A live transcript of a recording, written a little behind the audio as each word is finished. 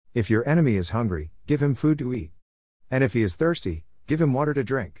If your enemy is hungry, give him food to eat. And if he is thirsty, give him water to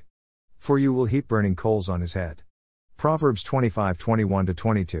drink. For you will heap burning coals on his head. Proverbs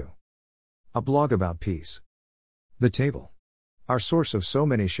 25:21-22. A blog about peace. The table. Our source of so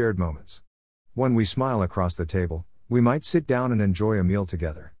many shared moments. When we smile across the table, we might sit down and enjoy a meal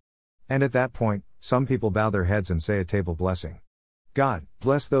together. And at that point, some people bow their heads and say a table blessing. God,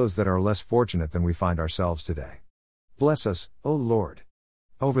 bless those that are less fortunate than we find ourselves today. Bless us, O Lord.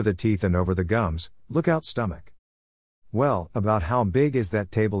 Over the teeth and over the gums, look out stomach. Well, about how big is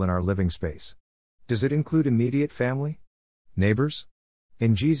that table in our living space? Does it include immediate family? Neighbors?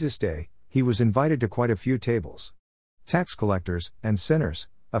 In Jesus' day, he was invited to quite a few tables. Tax collectors, and sinners,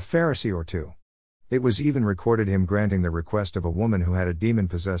 a Pharisee or two. It was even recorded him granting the request of a woman who had a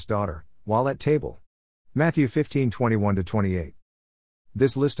demon-possessed daughter, while at table. Matthew 15:21-28.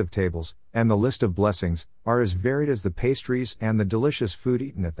 This list of tables, and the list of blessings, are as varied as the pastries and the delicious food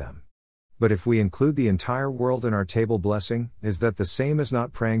eaten at them. But if we include the entire world in our table blessing, is that the same as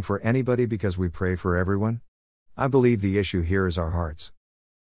not praying for anybody because we pray for everyone? I believe the issue here is our hearts.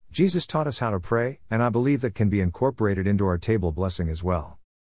 Jesus taught us how to pray, and I believe that can be incorporated into our table blessing as well.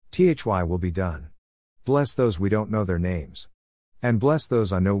 THY will be done. Bless those we don't know their names. And bless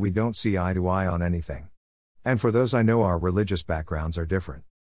those I know we don't see eye to eye on anything. And for those I know our religious backgrounds are different.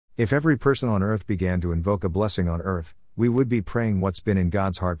 If every person on earth began to invoke a blessing on earth, we would be praying what's been in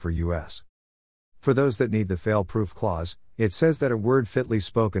God's heart for us. For those that need the fail-proof clause, it says that a word fitly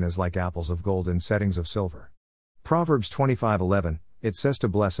spoken is like apples of gold in settings of silver. Proverbs 25:11, it says to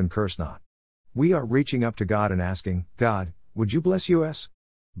bless and curse not. We are reaching up to God and asking, God, would you bless us?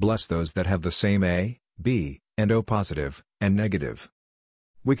 Bless those that have the same A, B, and O positive, and negative.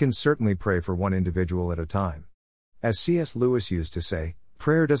 We can certainly pray for one individual at a time. As C.S. Lewis used to say,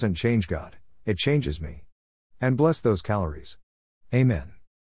 prayer doesn't change God, it changes me. And bless those calories. Amen.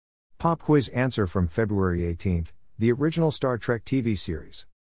 Pop quiz answer from February 18th, the original Star Trek TV series.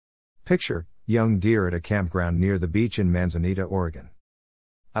 Picture, young deer at a campground near the beach in Manzanita, Oregon.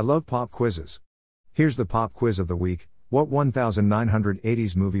 I love pop quizzes. Here's the pop quiz of the week. What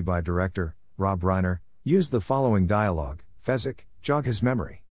 1980s movie by director, Rob Reiner, used the following dialogue? Fezzik, jog his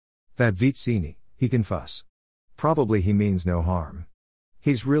memory. That Vitsini, he can fuss. Probably he means no harm.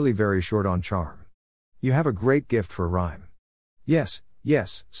 He's really very short on charm. You have a great gift for rhyme. Yes,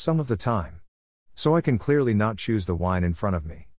 some of the time. So I can clearly not choose the wine in front of me.